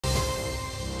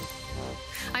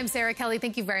I'm Sarah Kelly.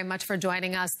 Thank you very much for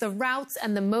joining us. The routes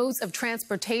and the modes of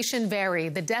transportation vary.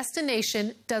 The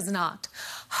destination does not.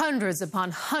 Hundreds upon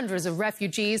hundreds of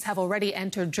refugees have already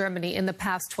entered Germany in the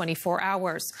past 24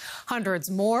 hours.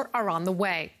 Hundreds more are on the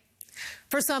way.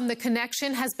 For some, the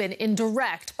connection has been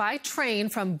indirect by train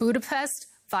from Budapest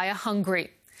via Hungary.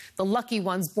 The lucky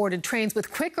ones boarded trains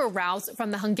with quicker routes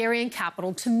from the Hungarian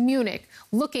capital to Munich,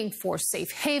 looking for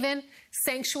safe haven,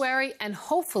 sanctuary, and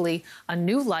hopefully a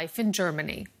new life in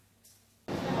Germany.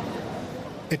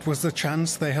 It was the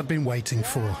chance they had been waiting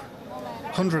for.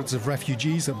 Hundreds of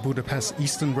refugees at Budapest's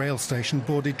Eastern Rail Station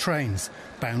boarded trains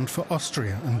bound for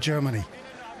Austria and Germany.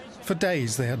 For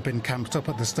days they had been camped up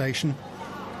at the station,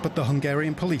 but the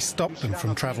Hungarian police stopped them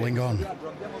from travelling on.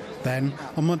 Then,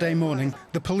 on Monday morning,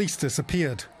 the police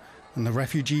disappeared, and the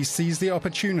refugees seized the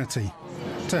opportunity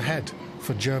to head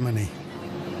for Germany.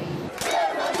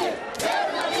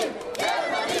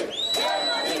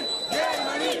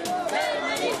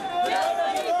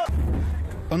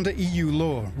 Under EU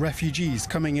law, refugees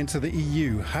coming into the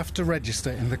EU have to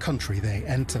register in the country they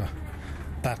enter.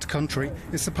 That country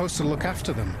is supposed to look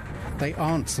after them. They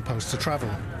aren't supposed to travel.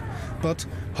 But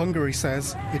Hungary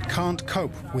says it can't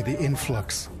cope with the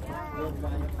influx.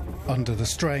 Under the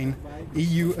strain,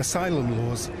 EU asylum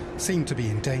laws seem to be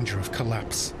in danger of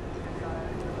collapse.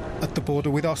 At the border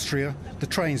with Austria, the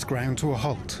trains ground to a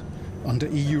halt. Under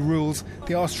EU rules,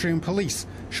 the Austrian police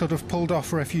should have pulled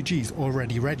off refugees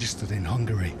already registered in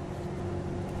Hungary.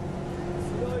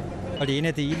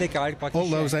 All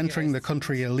those entering the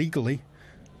country illegally,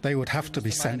 they would have to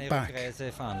be sent back.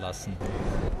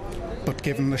 But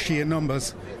given the sheer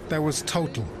numbers, there was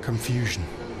total confusion.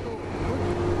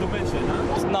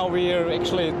 Now we're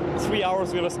actually 3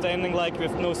 hours we were standing like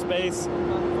with no space,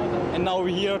 and now we're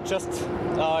here just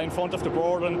in front of the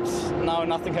border, and now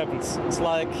nothing happens. It's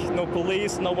like no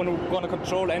police, no one who's gonna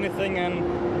control anything,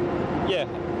 and yeah,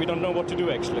 we don't know what to do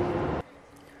actually.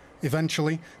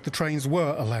 Eventually, the trains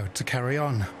were allowed to carry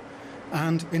on.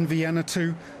 And in Vienna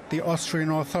too, the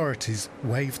Austrian authorities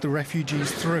waved the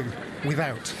refugees through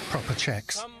without proper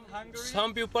checks.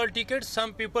 Some people tickets,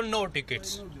 some people no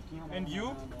tickets. And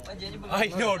you? I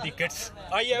no tickets.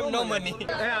 I have no money.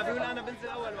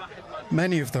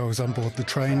 Many of those on board the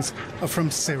trains are from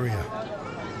Syria.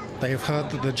 They have heard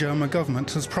that the German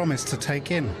government has promised to take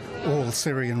in all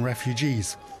Syrian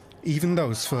refugees, even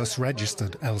those first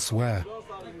registered elsewhere.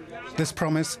 This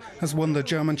promise has won the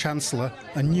German Chancellor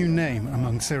a new name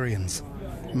among Syrians,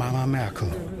 Mama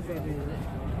Merkel.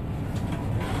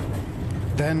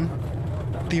 Then,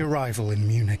 the arrival in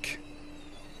Munich.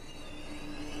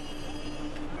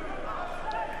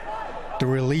 The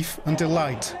relief and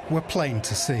delight were plain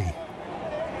to see.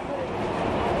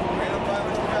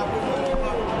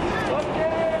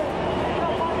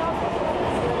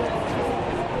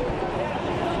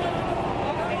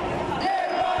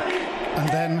 And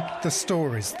then the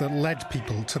stories that led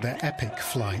people to their epic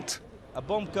flight. A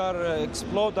bomb car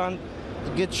exploded and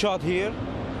get shot here,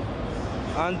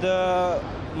 and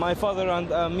my father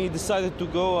and me decided to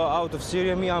go out of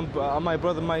Syria, me and my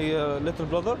brother, my little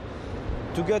brother,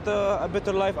 to get a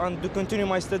better life and to continue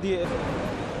my study.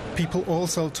 People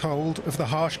also told of the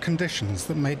harsh conditions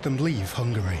that made them leave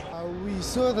Hungary. We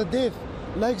saw the death,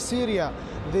 like Syria.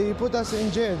 They put us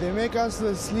in jail, they make us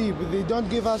sleep, they don't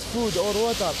give us food or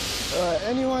water.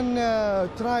 Anyone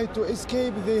try to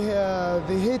escape, they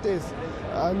hate us.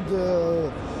 And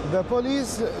the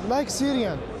police, like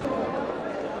Syrian.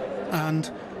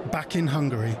 And back in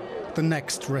Hungary, the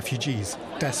next refugees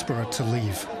desperate to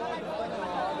leave.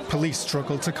 Police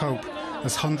struggled to cope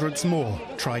as hundreds more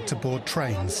tried to board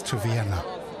trains to Vienna.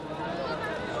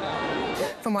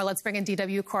 For more, let's bring in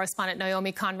DW correspondent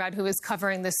Naomi Conrad, who is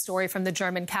covering this story from the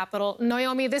German capital.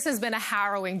 Naomi, this has been a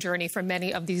harrowing journey for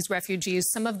many of these refugees.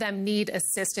 Some of them need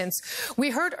assistance.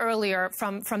 We heard earlier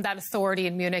from that authority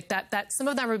in Munich that some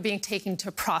of them are being taken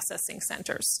to processing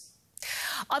centers.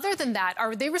 Other than that,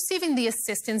 are they receiving the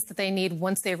assistance that they need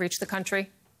once they reach the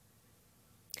country?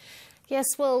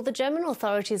 Yes, well, the German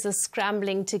authorities are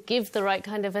scrambling to give the right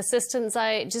kind of assistance.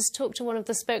 I just talked to one of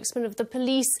the spokesmen of the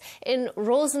police in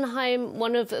Rosenheim,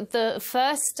 one of the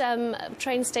first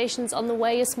train stations on the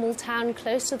way, a small town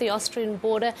close to the Austrian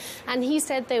border, and he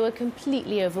said they were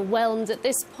completely overwhelmed. At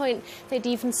this point, they'd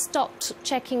even stopped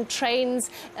checking trains.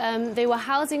 They were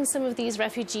housing some of these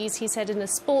refugees, he said, in a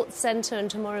sports centre,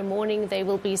 and tomorrow morning they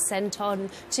will be sent on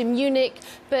to Munich.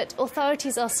 But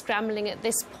authorities are scrambling at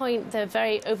this point. They're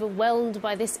very overwhelmed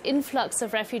by this influx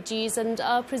of refugees and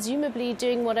are presumably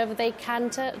doing whatever they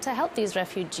can to help these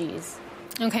refugees.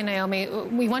 Okay, Naomi,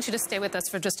 we want you to stay with us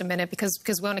for just a minute because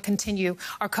we want to continue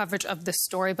our coverage of this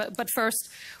story. But first,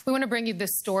 we want to bring you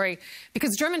this story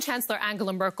because German Chancellor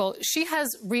Angela Merkel, she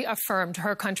has reaffirmed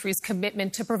her country's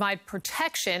commitment to provide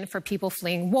protection for people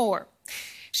fleeing war.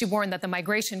 She warned that the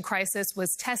migration crisis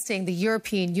was testing the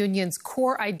European Union's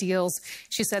core ideals.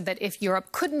 She said that if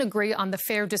Europe couldn't agree on the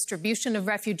fair distribution of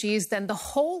refugees, then the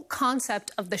whole concept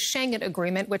of the Schengen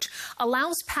Agreement, which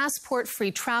allows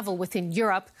passport-free travel within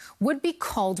Europe, would be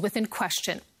called within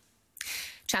question.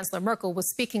 Chancellor Merkel was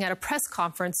speaking at a press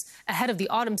conference ahead of the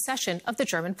autumn session of the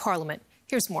German parliament.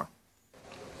 Here's more.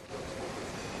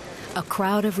 A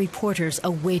crowd of reporters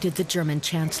awaited the German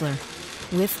chancellor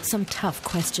with some tough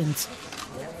questions.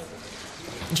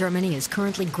 Germany is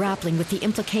currently grappling with the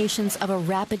implications of a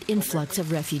rapid influx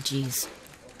of refugees.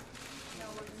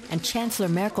 And Chancellor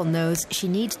Merkel knows she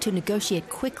needs to negotiate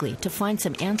quickly to find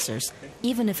some answers,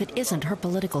 even if it isn't her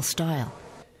political style.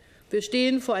 We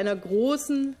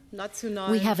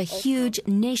have a huge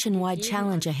nationwide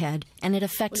challenge ahead, and it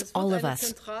affects all of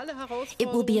us. It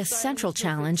will be a central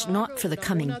challenge not for the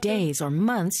coming days or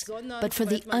months, but for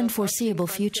the unforeseeable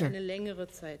future.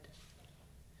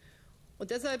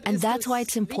 And that's why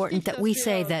it's important that we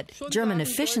say that German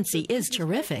efficiency is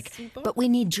terrific, but we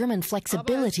need German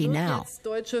flexibility now.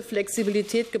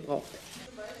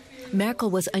 Merkel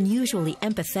was unusually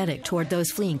empathetic toward those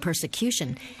fleeing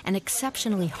persecution and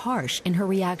exceptionally harsh in her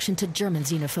reaction to German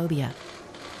xenophobia.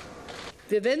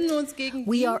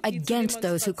 We are against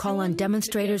those who call on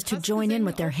demonstrators to join in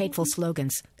with their hateful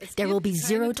slogans. There will be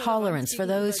zero tolerance for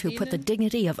those who put the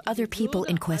dignity of other people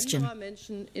in question.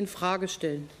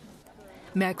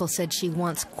 Merkel said she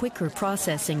wants quicker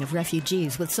processing of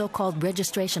refugees with so-called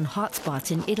registration hotspots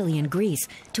in Italy and Greece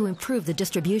to improve the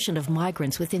distribution of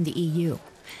migrants within the EU.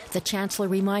 The Chancellor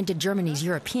reminded Germany's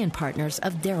European partners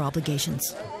of their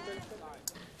obligations.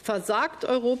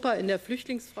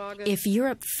 If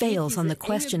Europe fails on the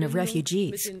question of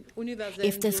refugees,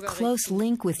 if this close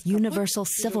link with universal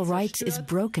civil rights is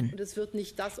broken,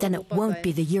 then it won't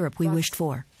be the Europe we wished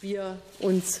for.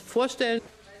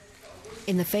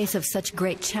 In the face of such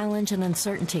great challenge and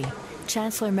uncertainty,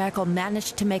 Chancellor Merkel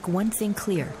managed to make one thing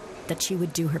clear, that she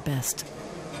would do her best.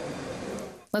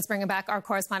 Let's bring back our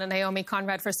correspondent Naomi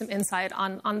Conrad for some insight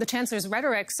on the Chancellor's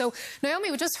rhetoric. So,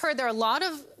 Naomi, we just heard there are a lot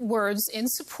of words in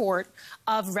support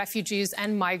of refugees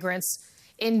and migrants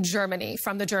in Germany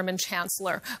from the German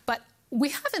Chancellor. But we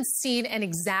haven't seen an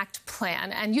exact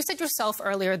plan. And you said yourself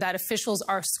earlier that officials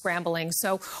are scrambling.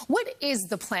 So what is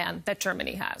the plan that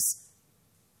Germany has?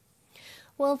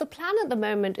 Well, the plan at the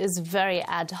moment is very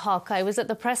ad hoc. I was at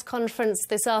the press conference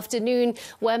this afternoon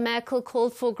where Merkel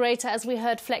called for greater, as we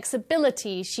heard,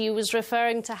 flexibility. She was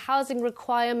referring to housing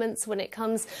requirements when it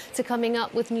comes to coming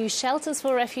up with new shelters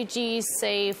for refugees,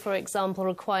 say, for example,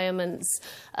 requirements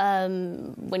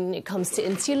when it comes to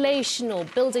insulation or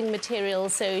building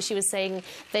materials. So she was saying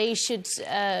they should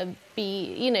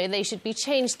they should be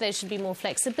changed, there should be more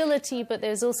flexibility, but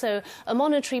there's also a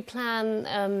monetary plan.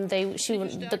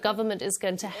 The government is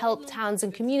going to help towns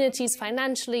and communities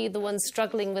financially, the ones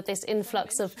struggling with this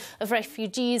influx of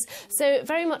refugees. So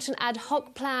very much an ad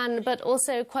hoc plan, but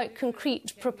also quite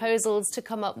concrete proposals to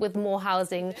come up with more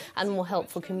housing and more help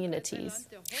for communities.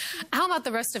 How about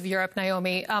the rest of Europe,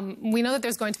 Naomi? We know that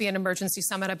there's going to be an emergency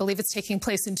summit. I believe it's taking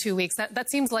place in 2 weeks. That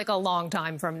seems like a long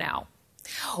time from now.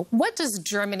 What does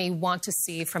Germany want to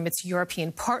see from its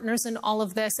European partners in all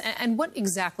of this, and what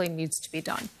exactly needs to be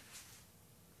done?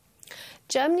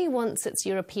 Germany wants its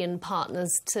European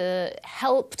partners to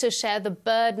help to share the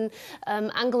burden.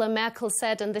 Angela Merkel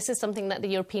said, and this is something that the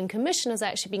European Commission has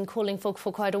actually been calling for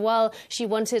quite a while, she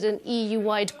wanted an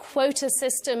EU-wide quota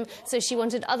system. So she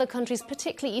wanted other countries,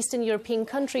 particularly Eastern European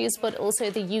countries, but also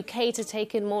the UK to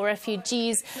take in more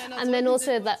refugees. And then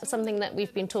also that's something that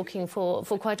we've been talking for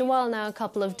quite a while now, a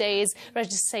couple of days,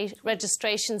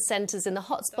 registration centres in the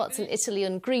hotspots in Italy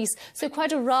and Greece. So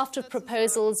quite a raft of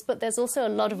proposals, but there's also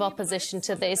a lot of opposition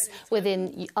to this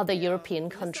within other European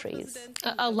countries.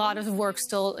 A lot of work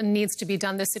still needs to be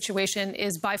done. This situation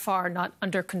is by far not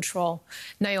under control.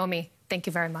 Naomi, thank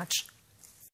you very much.